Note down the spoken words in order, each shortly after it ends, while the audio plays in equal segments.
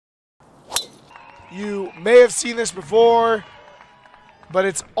You may have seen this before, but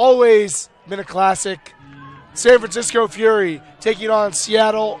it's always been a classic. San Francisco Fury taking on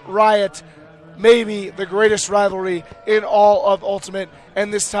Seattle Riot, maybe the greatest rivalry in all of Ultimate,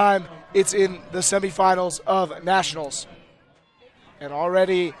 and this time it's in the semifinals of Nationals. And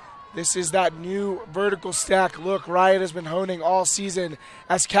already this is that new vertical stack look Riot has been honing all season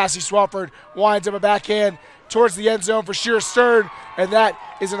as Cassie Swafford winds up a backhand towards the end zone for sheer stern, and that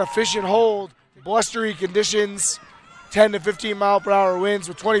is an efficient hold. Blustery conditions, 10 to 15 mile per hour winds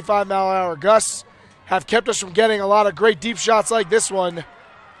with 25 mile per hour gusts have kept us from getting a lot of great deep shots like this one.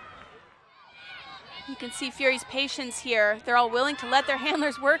 You can see Fury's patience here. They're all willing to let their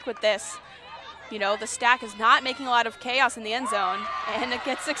handlers work with this. You know, the stack is not making a lot of chaos in the end zone, and it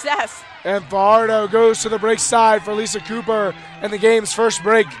gets success. And Fajardo goes to the break side for Lisa Cooper, and the game's first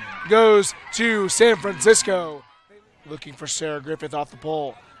break goes to San Francisco. Looking for Sarah Griffith off the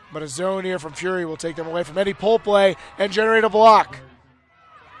pole, but a zone here from Fury will take them away from any pole play and generate a block.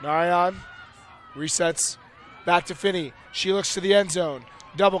 Narayan resets back to Finney. She looks to the end zone.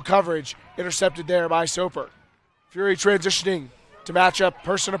 Double coverage, intercepted there by Soper. Fury transitioning to match up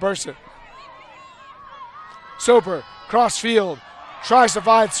person to person. Soper, cross field, tries to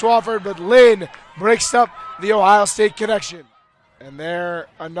find Swafford, but Lynn breaks up the Ohio State connection. And there,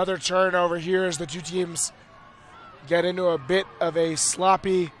 another turnover here as the two teams get into a bit of a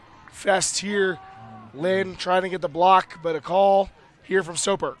sloppy fest here. Lynn trying to get the block, but a call here from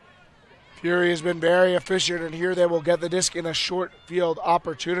Soper. Fury has been very efficient, and here they will get the disc in a short field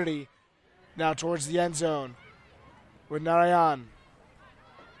opportunity. Now towards the end zone with Narayan.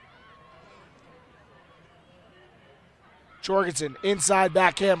 Jorgensen, inside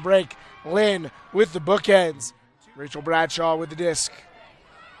backhand break. Lynn with the bookends. Rachel Bradshaw with the disc.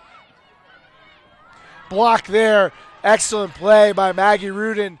 Block there. Excellent play by Maggie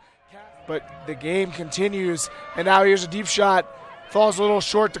Rudin. But the game continues, and now here's a deep shot. Falls a little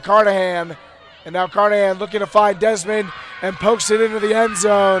short to Carnahan. And now Carnahan looking to find Desmond and pokes it into the end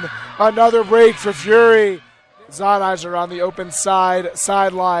zone. Another break for Fury. Zonizer on the open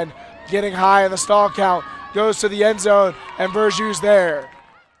sideline, getting high in the stall count. Goes to the end zone, and Verju's there.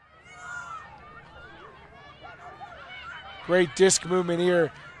 Great disc movement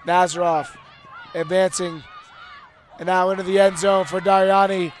here. Nazaroff advancing, and now into the end zone for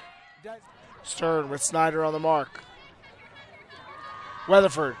Dariani. Stern with Snyder on the mark.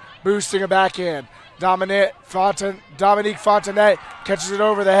 Weatherford boosting a backhand. Dominique Fontanet catches it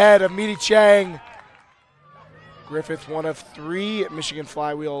over the head of Meaty Chang. Griffith, one of 3 Michigan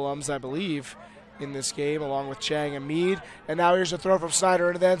Flywheel alums, I believe, in this game, along with Chang and Mead. And now here's a throw from Snyder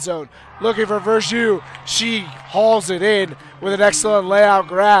into the end zone. Looking for Verju. She hauls it in with an excellent layout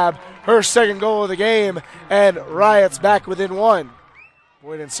grab. Her second goal of the game, and Riot's back within 1.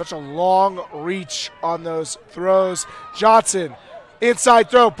 Boy, and such a long reach on those throws. Johnson,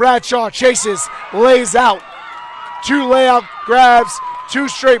 inside throw. Bradshaw chases, lays out. 2 layout grabs, 2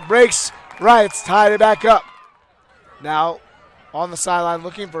 straight breaks. Riot's tied it back up. Now on the sideline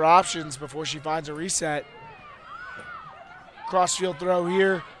looking for options before she finds a reset. Crossfield throw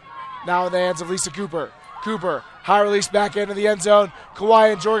here. Now in the hands of Lisa Cooper. Cooper, high release back into the end zone.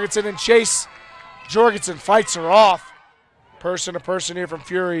 Kawhi and Jorgensen in chase. Jorgensen fights her off. Person to person here from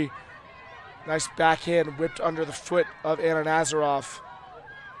Fury. Nice backhand whipped under the foot of Anna Nazaroff.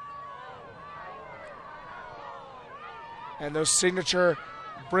 And those signature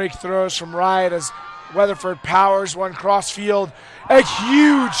break throws from Riot as Weatherford powers one crossfield. A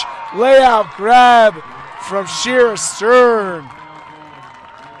huge layout grab from Shira Stern.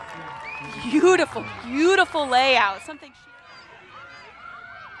 Beautiful, beautiful layout. Something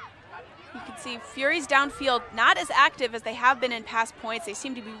you can see Fury's downfield not as active as they have been in past points. They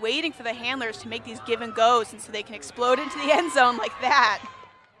seem to be waiting for the handlers to make these give and goes, and so they can explode into the end zone like that.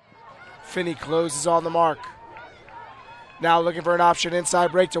 Finney closes on the mark. Now looking for an option,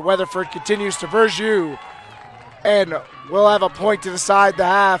 inside break to Weatherford, continues to Verju. And we'll have a point to decide the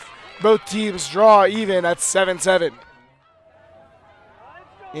half. Both teams draw even at 7-7.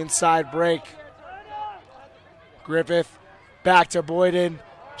 Inside break. Griffith back to Boyden,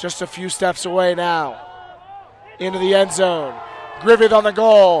 just a few steps away now. Into the end zone. Griffith on the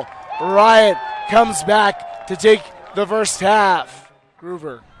goal. Riot comes back to take the first half.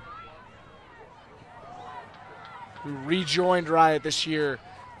 Groover, who rejoined Riot this year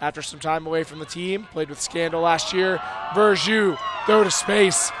after some time away from the team. Played with Scandal last year. Verju, throw to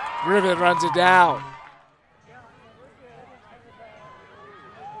space. Griffith runs it down.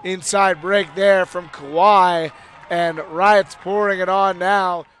 Inside break there from Kawhi, and Riot's pouring it on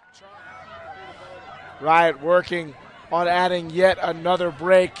now. Riot working on adding yet another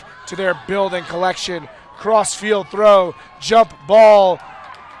break to their building collection. Cross-field throw, jump ball.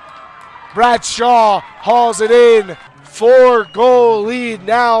 Bradshaw hauls it in. 4-goal lead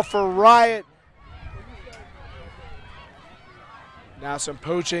now for Riot. Now some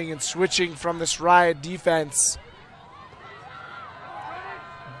poaching and switching from this Riot defense.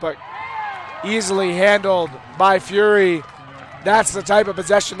 But easily handled by Fury. That's the type of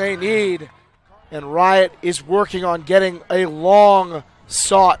possession they need. And Riot is working on getting a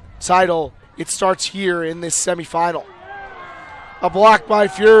long-sought title. It starts here in this semifinal. A block by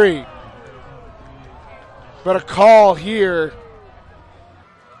Fury. But a call here.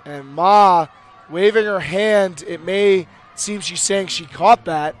 And Ma waving her hand. It may seem she's saying she caught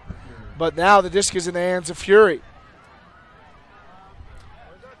that. But now the disc is in the hands of Fury.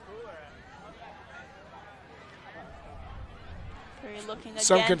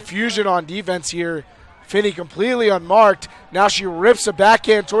 Some confusion on defense here. Finney completely unmarked. Now she rips a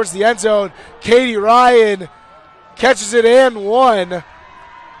backhand towards the end zone. Katie Ryan catches it and one.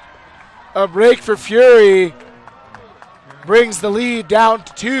 A break for Fury. Brings the lead down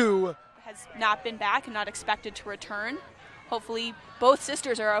to 2. Has not been back and not expected to return. Hopefully both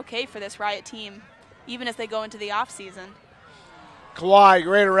sisters are okay for this Riot team, even as they go into the offseason. Kawhi,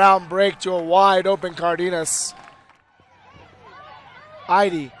 great around break to a wide open Cardenas.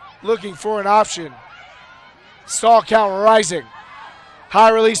 Heidi looking for an option. Stall count rising. High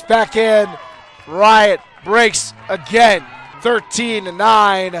release backhand. Riot breaks again.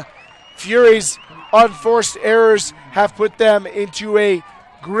 13-9. Fury's unforced errors have put them into a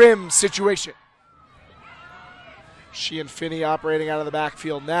grim situation. She and Finney operating out of the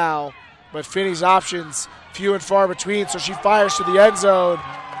backfield now, but Finney's options few and far between, so she fires to the end zone.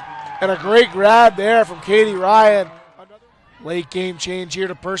 And a great grab there from Katie Ryan. Late game change here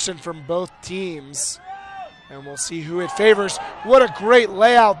to person from both teams. And we'll see who it favors. What a great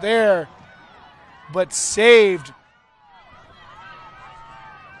layout there, but saved.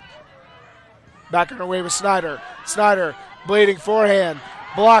 Back on her way with Snyder. Snyder blading forehand,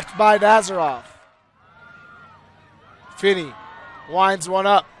 blocked by Nazaroff. Finney winds one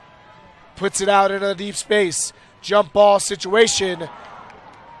up, puts it out into the deep space. Jump ball situation.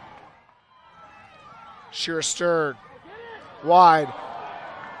 Sheer Stern. Wide.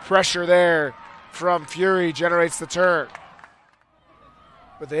 Pressure there from Fury generates the turn.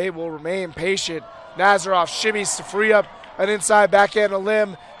 But they will remain patient. Nazaroff shimmies to free up an inside backhand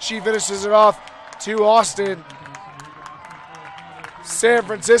limb. She finishes it off to Austin. San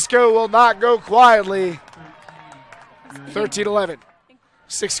Francisco will not go quietly. 13-11.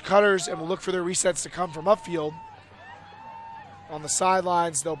 6 cutters, and we'll look for their resets to come from upfield. On the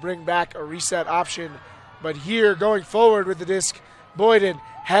sidelines, they'll bring back a reset option. But here, going forward with the disc, Boyden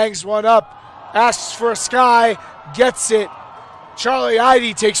hangs one up, asks for a sky, gets it. Charlie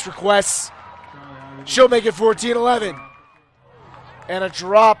Heidi takes requests. She'll make it 14-11. And a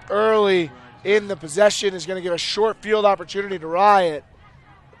drop early in the possession is going to give a short field opportunity to Riot.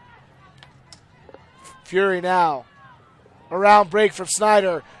 Fury now. Around break from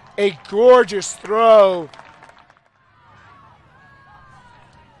Snyder. A gorgeous throw.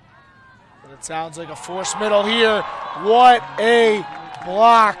 And it sounds like a forced middle here. What a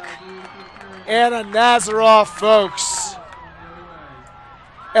block. Anna Nazaroff, folks.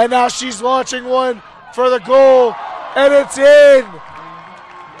 And now she's launching one for the goal. And it's in.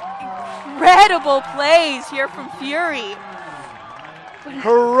 Incredible plays here from Fury.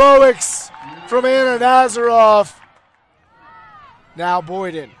 Heroics from Anna Nazaroff. Now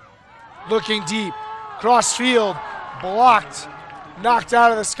Boyden looking deep. Cross field. Blocked. Knocked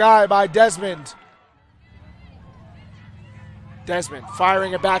out of the sky by Desmond. Desmond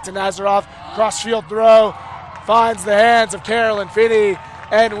firing it back to Nazaroff. Cross field throw. Finds the hands of Carolyn Finney.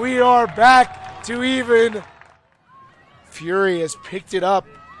 And we are back to even. Fury has picked it up.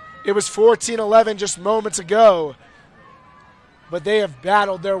 It was 14-11 just moments ago. But they have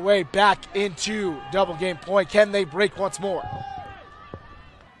battled their way back into double game point. Can they break once more?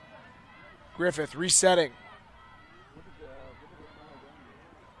 Griffith resetting.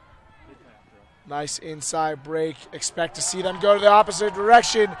 Nice inside break. Expect to see them go to the opposite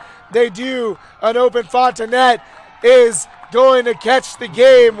direction. They do. An open Fontenette is going to catch the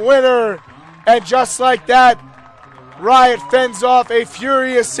game winner. And just like that, Riot fends off a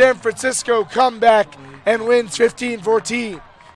furious San Francisco comeback and wins 15-14.